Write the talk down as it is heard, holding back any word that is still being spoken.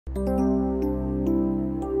No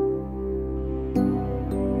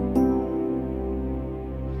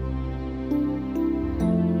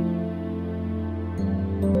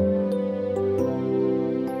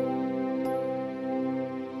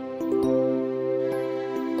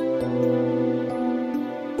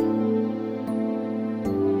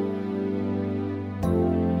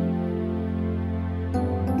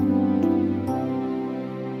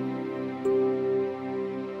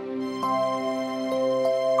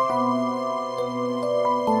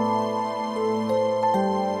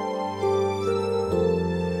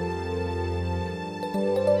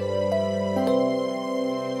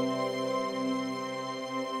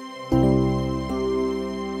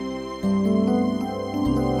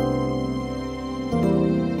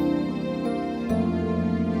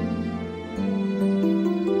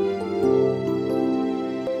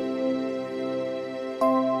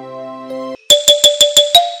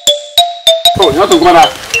to kumana.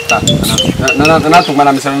 Na to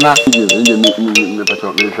kumana misana. Me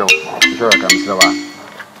pacho me show. Show ka misrawa.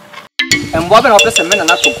 Embo be na opese me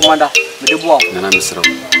na to kumanda. Me de bo. Na misrawo.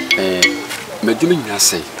 Medimi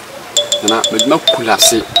nyase. Na medima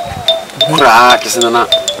kulase. Bura kesena na.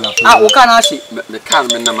 Ah, wo kana ashi. Me kan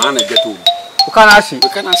me na ma na geto. Wo kana ashi. Wo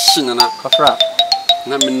kana ashi na kafra.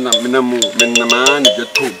 Na me na ma na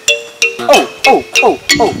geto. Oh.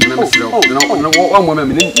 Na misrawo. Na wo mo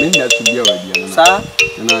me na to bia wa bia na. Sa.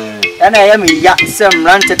 Na ya me ya sem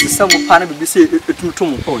rante te sem pa na bibi se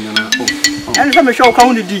etutum. Oh nyana. And some show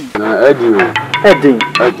count the D. Eddie.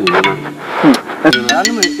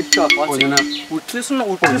 I'm a picture of what you know.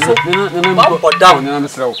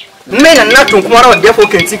 Men and not to come out, therefore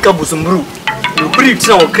can see Kabusumbru. You breathe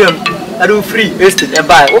some come. I do free estate and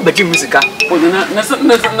buy over the music. Oh,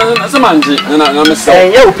 Samanji, and I'm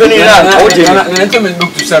saying, you penny and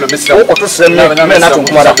look to sell a mister or to sell men not to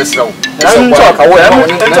come out of this row. I'm talk away.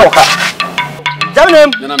 I'm talk. Tell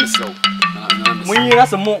him, and I'm so. We are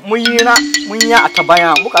some more at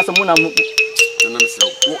Tabaya, look at some moon. And I'm so.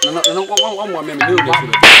 One more minute.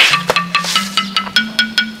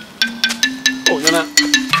 Oh, Nana.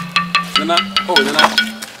 Nana,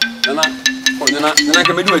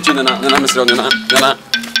 can we do it? Nana, Mr. Nana.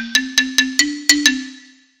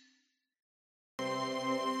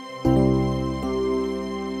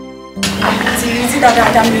 See that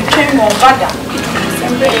I'm returning on Bada.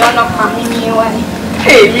 Somebody are not coming away.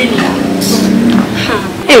 Hey, Lily.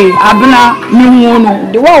 Hey, Abuna, me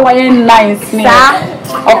the one way nice, me.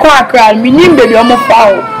 Or quack, me name baby, I'm a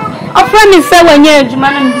foul. A friend is 7 years,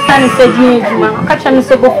 man, and the son is 7 years, man. Catch and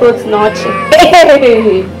so go fruits, not.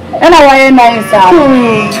 Hey, and I wear nice.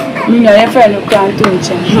 Me no friend who can't do it.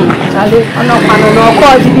 Charlie, I no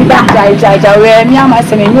call you back, Jaja, where me and my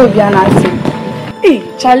son and you'll be an answer. Hey,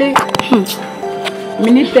 Charlie.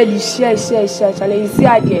 Minister the share, Charlie, you see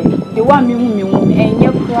again. The one me, and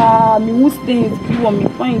you cry, me who stays, you want me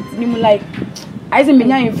point, me like, I say,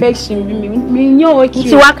 me infection, me know what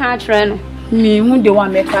you can't run. Me who the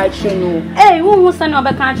one make catch you know. Hey, who send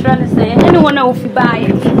over can't run say, anyone who fi buy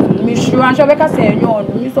it. Me sure, and Shabeka say, no,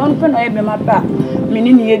 me son pen or be my back. Me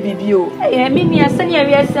need a video. Hey, me near send your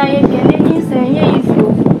yes, I ain't saying, yes,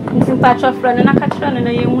 you. It's in patch of run and I catch run and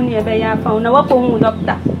I won't ever have found a weapon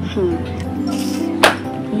doctor.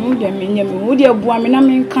 Would you boy me na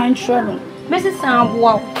me can travel? Mrs.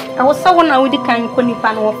 Sambo, I was so one I would kind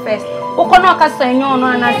Conipan or first. O kono ka so enyo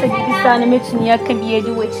no na se bibisa na metuni aka bi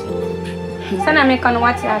edi wachi. Sana me kan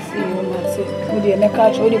wati ase o na se. Would you make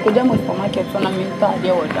a show the kojamo supermarket so na me ta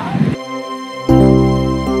dey oda.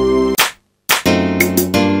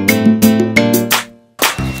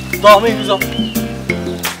 Do me yuzo.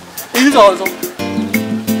 Yuzo.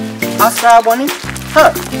 Asa boni.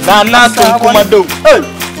 Ha. Na tunkumado.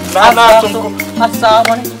 Na tunkum. Asa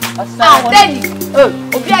boni. Asa boni.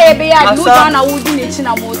 Obi aye be ya do down na wudi na chi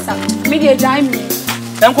na mosa. Me dey join me.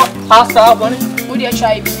 Enko asa boni. Wo dey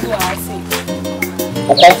try be you ase.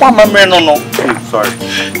 O confirm memory no. Sorry.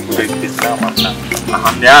 This now man.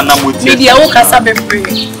 Na na moti. Me dey wo kasa be free.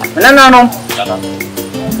 No.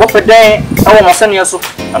 What for day? I want send you so.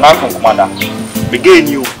 Ana tunkumada. Begin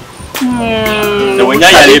you. The when ya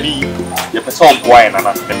lebi. You person boy na.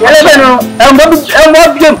 Yele no. Embo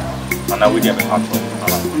game. Ana we dey be hard.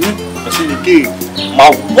 Okay.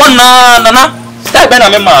 Ma one nana style be na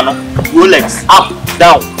me man no Rolex up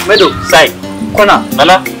down middle side corner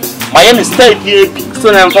nana my name is style here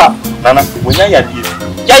so na mfa nana wonya ya die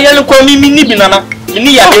ya yele kwa mi ni bi nana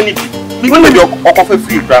ni ya de ni bi mi be okofa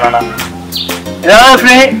free bra nana ya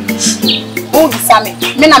free o bi same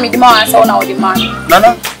me na me di ma answer na o di man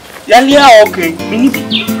nana ya lia okay mi ni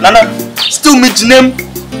bi nana still me name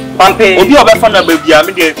Pampe. Obi obefa na baby a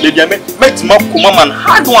me de baby a me metima kuma man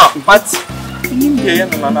hard one but nim de ye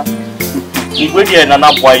nana. Igwe de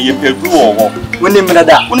nana boy ye pedu wo. Woni me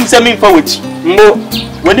dada. Woni se me fa wachi. Mbo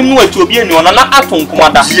woni mu wachi obi eni ona na aton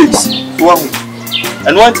kuma da. Yes. So wa hu.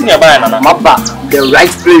 And one thing about nana. Maba the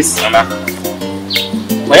right place. Nana.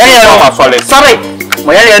 Moya ye no ma sole. Sorry.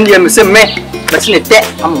 Moya ye ndie me se me. Ba se ne te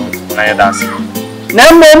am. Na ye dance.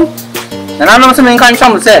 Na mom. Na no se me kan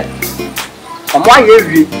cham se. Omo aye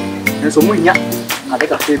wi. Nso mu nya. Ade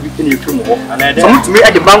ka fe bi ni etu mo ho. So mu tumi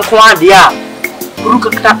ade banko ade a. Uru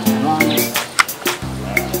kakata.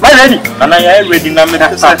 My lady. Nana ya ready na me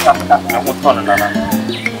tsa. Na mo ton nana.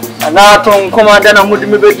 Ana ton komanda na mudi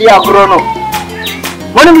me be di agro no.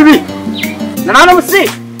 Woni bibi. Na no se.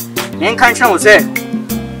 Men kan cham se.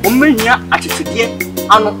 Omenya atitide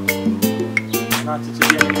ano. Na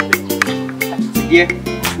atitide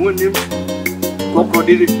Woni go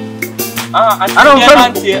prodiri. I don't know.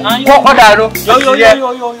 What order?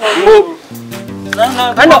 Yo.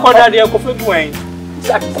 Na order there ko fe buen.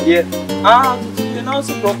 Exactly. You know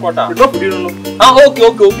so crocodile. Go put it no. Okay.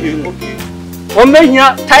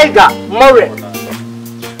 Omenya tiger more.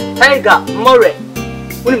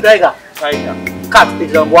 Woni tiger. Cat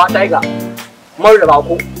is on what tiger. More about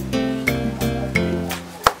ko.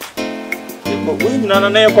 We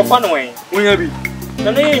na ko fa no wen. Wonya bi. Na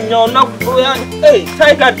nyo na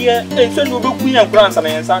tiger there so no be kunya kransa na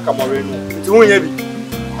yensa ka more no. Nti wonya bi.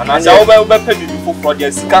 Ana sa oba pa bibi foforo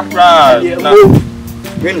de sika kra na.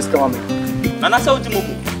 When come on. Nana sa odi mo.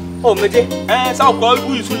 Oh meje. Sa ko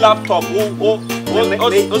use laptop o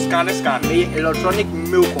scan. Me electronic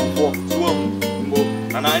mail comfort.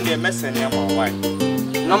 Nana and the message na ma why.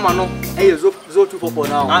 No man no. Zo 244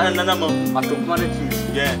 now. Nana ma. Atonkwa na chi.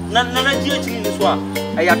 Yeah. Nana ji chi ni so a.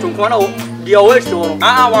 Atonkwa na the always to no.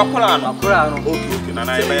 Wa kola no. Okay.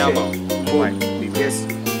 Nana e ya ba. Why? Yes.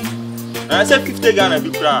 I said 50 Ghana be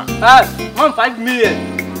kra. 5 million.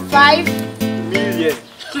 5 million.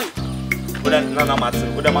 But then Nana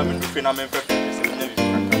matter. But then I'm free na me fe.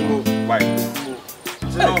 Why?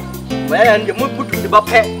 So, where and the mo put the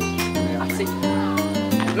bape. Ati.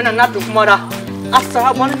 Me na to kumara.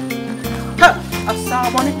 Asa money. Asa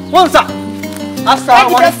money. Wonsa. Asa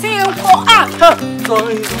money. I see you go up. So.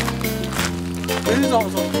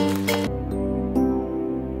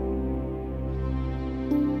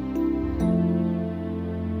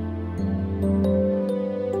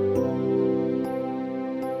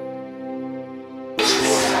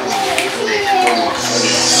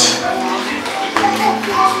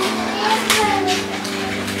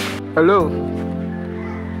 Hello.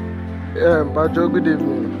 Yeah, Pacho, good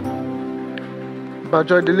evening.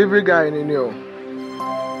 Pacho, delivery guy in you.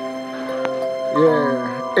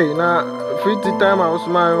 Yeah. Hey, now, 50 time I was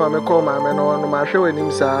my call my man on my show and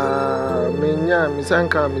him, sir.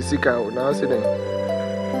 Misanka, Misika, now sitting.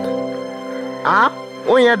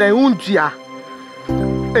 Oh, yeah, the Untia.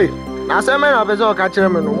 Hey. Na sema na pesa okachire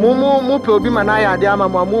me no mu pe obi manaya ade ama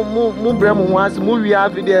mu brem ho ase mu wi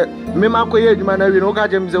afi de me makoye adwuma na wi no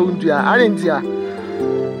okache me se untua arentia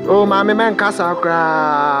o ma me men kasa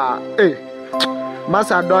kra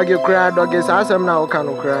masa doge kra doge sa asem na oka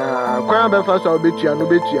no kra kwa be fa so obetua no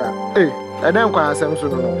betua eden kwa asem so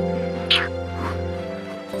no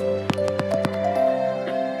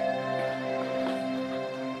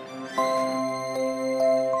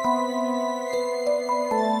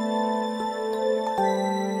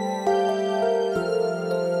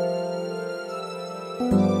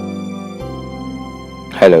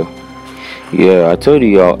Hello. Yeah, I told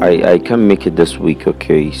you I can't make it this week.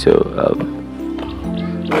 Okay, so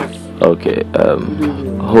okay.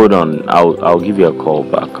 Hold on. I'll give you a call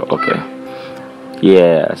back. Okay.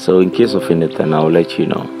 Yeah. So in case of anything, I'll let you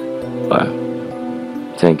know.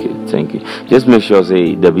 Thank you. Just make sure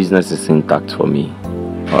say the business is intact for me.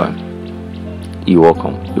 Alright. You're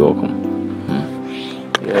welcome.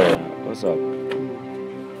 Yeah. What's up?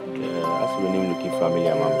 Yeah. That's when I'm looking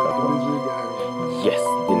familiar, man. Yes,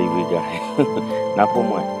 delivery guy. Napo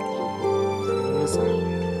moi. Yes, sir.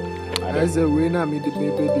 As a winner, me the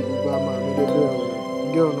baby deliver me the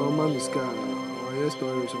girl no man is car. Or yes,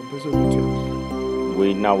 story some person with you.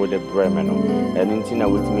 We now with the Bremen. And anything I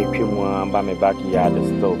would make him one by my backyard is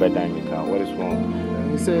still better than the car. What is wrong?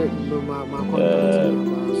 He said, my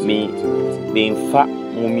me being fat,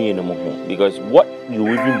 mummy no more. Because what you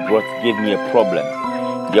even brought gave me a problem.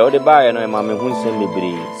 The other buyer, and I'm who send me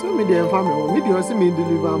bread. So, me dear family, me also me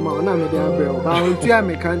deliver my own, I'm a dear bell. But I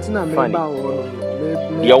me cantina, me bow.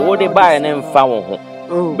 The other buyer and found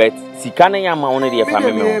but Sikana Yama only the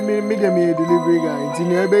family. Me delivery guy, it's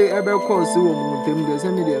in ever call so them, there's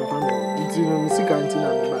any dear family. It's in Musicantina.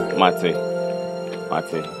 Mate.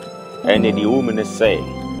 And the woman say,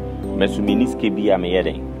 Mesuminiski be a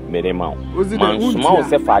maiden, Meremau. Man, small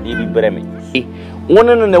Sephardi be bremi. One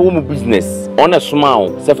on a woman business, on a small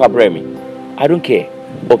Sepha bremi. I don't care,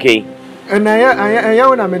 okay? And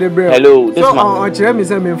I made a bread. Hello, this man. So, me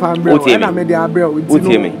some fan bread. And I made a bread with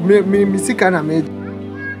me. Sick and I made.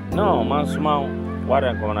 No, man, small. What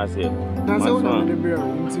I'm gonna say?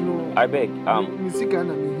 I beg,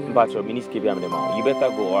 but your ministry, you better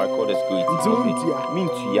go or I call the security.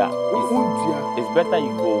 It's better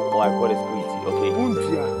you go or I call the security,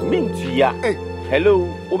 okay? Hello,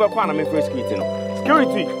 over Kwana, my first security.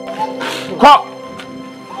 Security! Cop!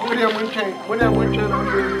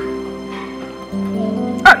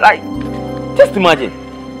 Like, just imagine.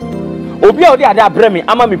 Obi out there that bring me,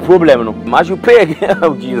 I'm a problem. No, I should pay again.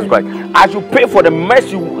 Oh Jesus Christ! I should pay for the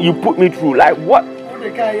mess you put me through. Like what?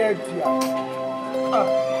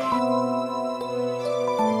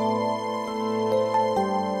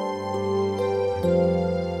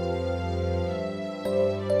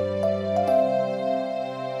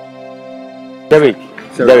 Derek,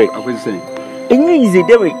 what are you saying? It's easy,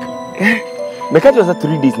 Derek. Because it was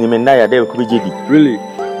 3 days, Nemendaya, Derek, really?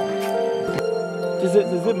 Is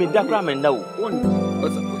it me that crime now?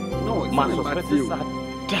 No, man, suspect is I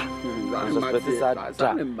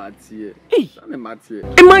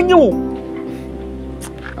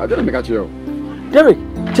don't make you. Derek,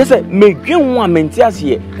 just say, make you one mentias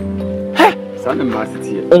here. Hey,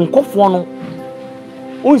 Uncle Fono.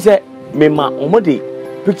 Who is it? Me ma omode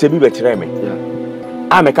picture be betre me. Yeah.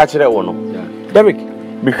 I me catch one no. Derek,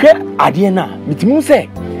 me hwe ade na, metimu say,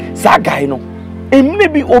 sa guy no. Emne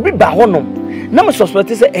bi obi ba ho no. Na me suspect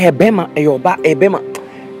say e bema e yoba e bema.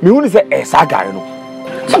 Me hu say e sa guy no.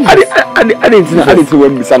 I didn't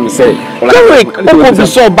when me say. Derek, who be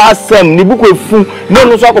so bad sem ni buko efu.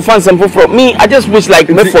 No so I go find some for me. I just wish like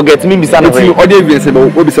me forget me be san of. You order be say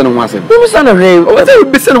but be san no asem. Be san of. O say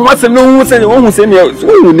be san no asem no hu say me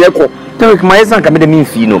who ne ko. Derek, my son can be the mean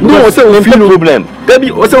fee no. No, say we feel no problem.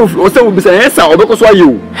 Debi o say be say esa obeko so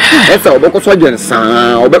ayo. Esa obeko so agyen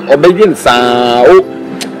san, obegyen san. O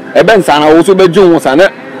ebe nsan na wo so beju wo san na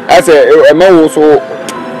ese e ma wo so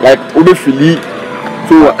like obe fili.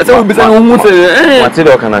 So I say we be say no hu say what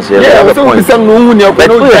do can I say? Yeah, we say we be say no hu ne ko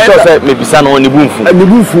no. Say me be say no ni bunfu. Ni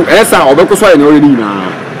bunfu esa obeko so ayo na already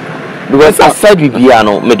na. Because I said we be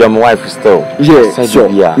no, me my wife still. Yeah, sure.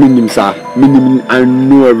 Minim sir, minim I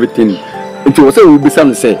know everything. It was say we be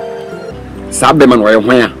say say sabe man why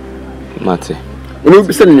hwan Mate. We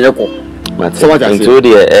be say ne yeko. Mate. So what I say? Into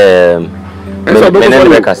the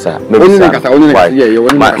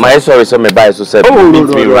my sorry so me buy so say me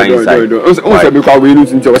right inside. O say because we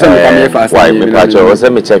lose into say me come fast. Why me catch o say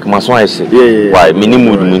me check my so I say. Why me ni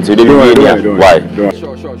mood me into the video. Why?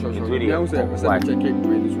 Sure. Why check it?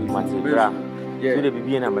 Mate bra. Yeah. To the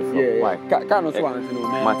bibi na me from. Why? Can no so answer no.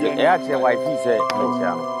 Mate e a che wife say me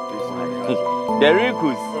cha no. The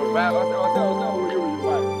recus.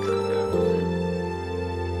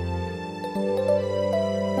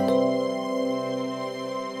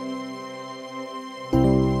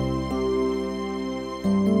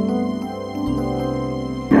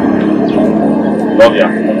 Love ya.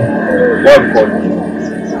 What for?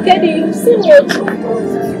 Teddy, you see what?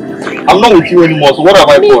 I'm not with you anymore, so what have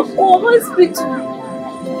I caused? Oh, hospital.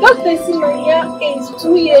 Doctor Simania is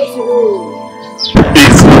 2 years old.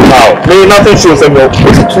 It's now. Maybe nothing shows them.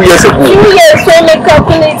 It's 2 years ago. 2 years, so me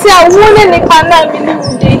calculate. I wouldn't make a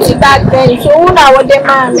back then. So who now what the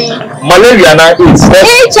mommy? Malaria now is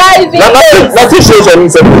HIV. Nothing shows on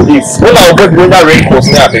several days. When I get when I rain course,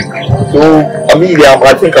 I think. So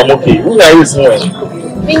I think I'm okay. Who are you doing?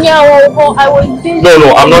 I was thinking.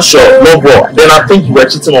 No, I'm not sure. No, bro. Then I think you were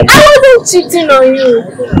cheating on me. I wasn't cheating on you.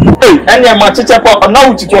 Hey, and I'm teacher. I'm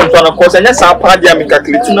now cheating on you. Course, and yes, I'm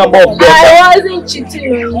calculating number of girls. I wasn't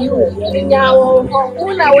cheating on you. Who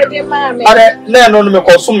now what the mommy? No, me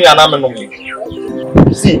consume me and I'm no me.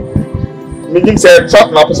 See, me think say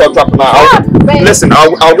trap now, trap now. Listen,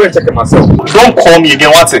 I'll go and check it myself. Don't call me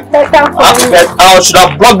again. What's it? I should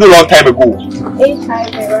have blocked you a long time ago.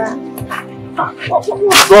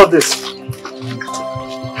 What's all this?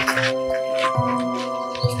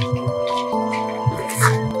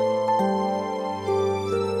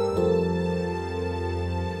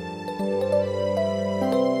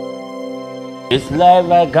 It's like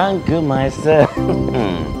I can't kill myself.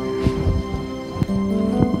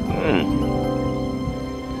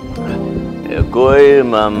 Go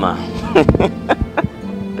mama.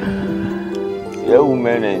 Your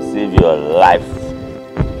woman and save your life.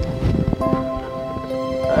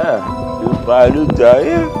 You probably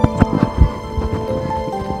die.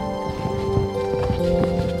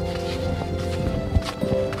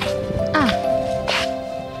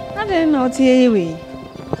 didn't know TV.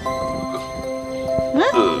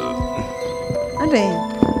 Huh? I didn't.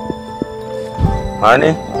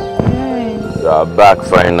 Honey, you are back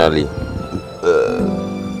finally.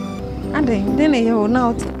 I didn't you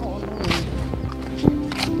know.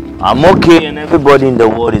 I'm okay, and everybody in the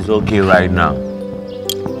world is okay right now.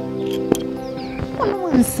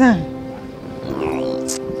 Son.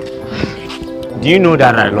 Do you know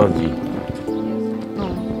that I love you? No.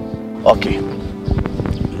 Okay.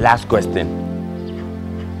 Last question.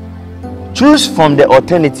 Choose from the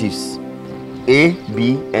alternatives A,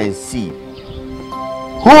 B, and C.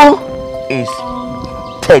 Who is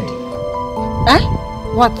Teddy? Eh?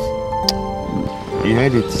 What? You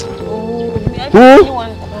heard it. Oh, who?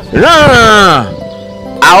 No.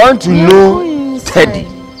 I want to know Teddy.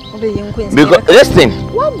 Because listen,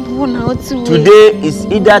 today is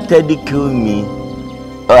either Teddy kill me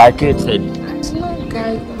or I kill Teddy. There's no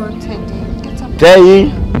guy called Teddy.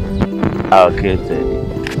 Teddy, I'll kill Teddy.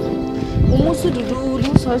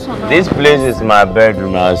 This place is my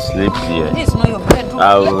bedroom. I'll sleep here. This is not your bedroom.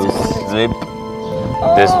 I will sleep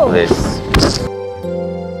this place.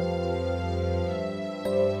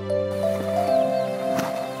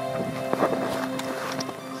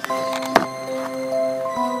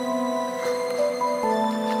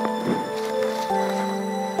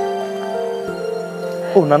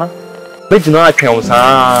 Oh, Nana. Let you know I can't.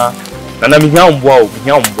 Nana, me young boy,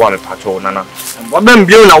 patrol, Nana. What been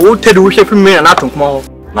blown? I will tell you which me and not tomorrow.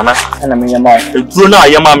 Nana, and I mean, your mom. It drew now,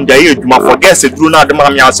 your mom, Jay, you must forget it, drew not the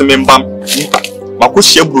mammy as a member.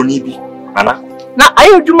 Makushia Brunibi, Nana. Now,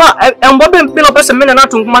 I do my and what been built up as a minute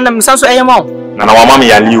not to command themselves. I am on. Nana,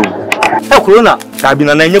 mammy, and you. Oh, Corona, I've been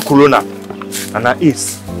an Corona. Nana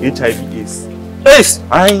is HIV is. Yes,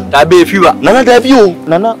 I that be fever. Nana, that you,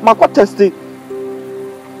 Nana, Mako tested.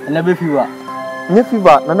 And never fever. New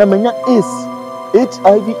fever, Nana Mania is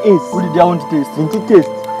HIV is. What did you want to taste? Into taste.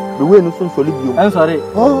 The way no son solid you. I'm sorry.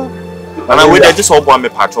 Oh, Nana, we just all one me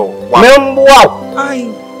patrol. Wow.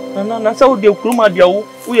 Aye, Nana, that's how they come out there.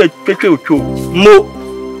 We are getting to Mo.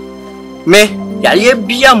 Me, ya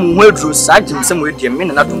be a mudro, Sergeant, some way, dear men,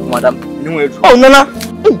 and not to Madame. Oh, Nana.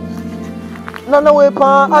 Nana, we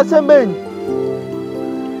pa as a man.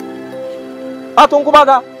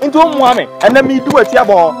 Atunkumada into Mwame, and let me do a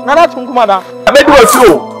tiabo. Nana Tunkumada. I may do a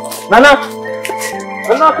few. Nana.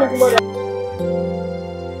 Nana Tunkumada.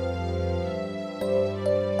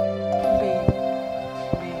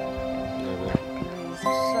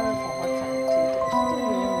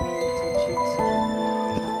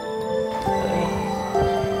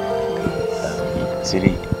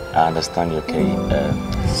 Siri, I understand you, okay?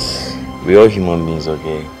 We're all human beings,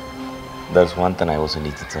 okay? That's one thing I also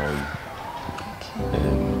need to tell you.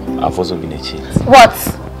 I've also been a cheat. What?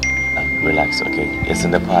 Relax, okay? It's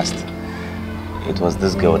in the past. It was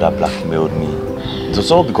this girl that blackmailed me. It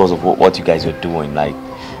was all because of what you guys were doing, like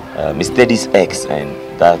Miss Teddy's ex and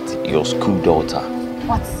that your school daughter.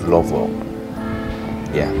 What? Lovewell.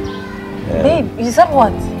 Yeah. Babe, you said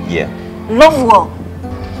what? Yeah. Lovewell.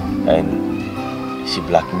 And she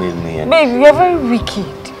blackmailed me. And babe, you're very wicked.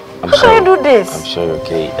 How can you do this? I'm sure,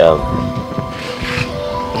 okay.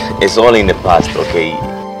 It's all in the past, okay?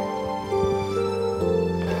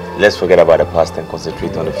 Let's forget about the past and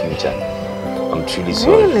concentrate on the future. I'm truly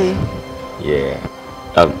sorry. Really? Yeah.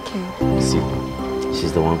 Okay. See,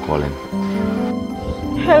 she's the one calling.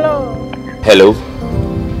 Hello. Hello?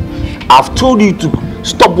 I've told you to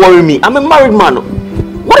stop worrying me. I'm a married man.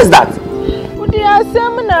 What is that?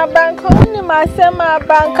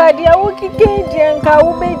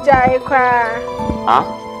 Huh?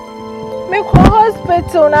 Me go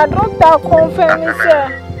hospital na doctor confirm say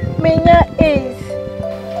me nya AIDS.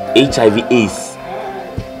 HIV AIDS.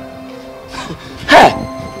 Hey!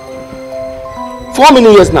 For how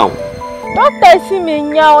many years now? Doctor see me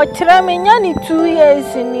nya o tira me nya ni 2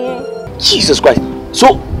 years ni. Jesus Christ.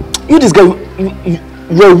 So you this guy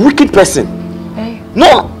you're a wicked person. Hey.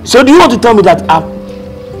 No. So do you want to tell me that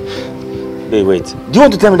wait. Do you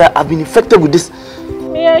want to tell me that I've been infected with this?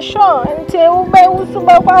 Me sure until we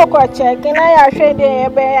usuba kwa check na ya hwe de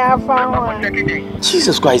be ya fa.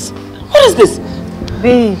 Jesus Christ. What is this?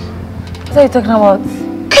 Babe, what are you talking about?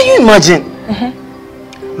 Can you imagine?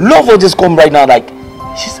 Love will just come right now like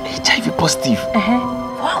she's HIV positive. For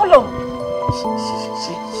how long?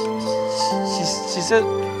 She said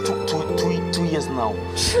 2 years now.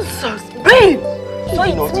 Jesus, babe. So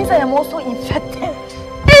it means I am also infected.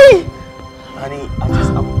 Hey! Honey,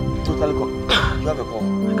 I'm totally gone. You have a call.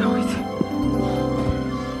 I can't wait.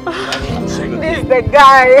 Honey, I'm sorry. This is the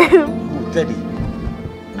guy. Teddy.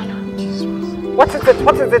 Jesus. What is it?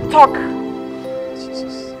 What is it? Talk.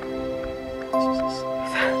 Jesus.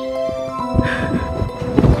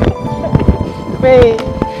 babe.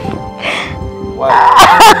 Why?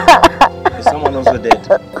 Is someone also dead?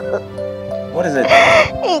 What is it?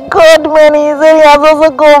 He called me and he said he has also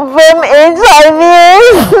confirmed HIV.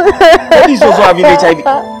 He's also having HIV.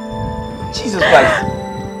 Jesus Christ.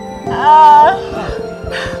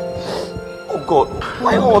 Oh God,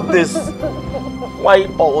 why all this? Why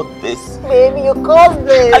all this? Baby, you caused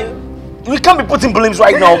it. We can't be putting blames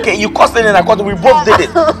right now, okay? You caused it and I caused it. We both did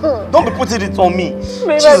it. Don't be putting it on me.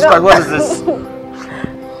 Baby, Jesus Christ, what is this?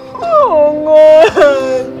 Oh God.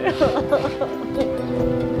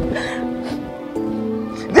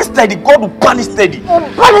 This Teddy, God will punish Teddy. I'll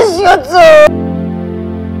punish you too.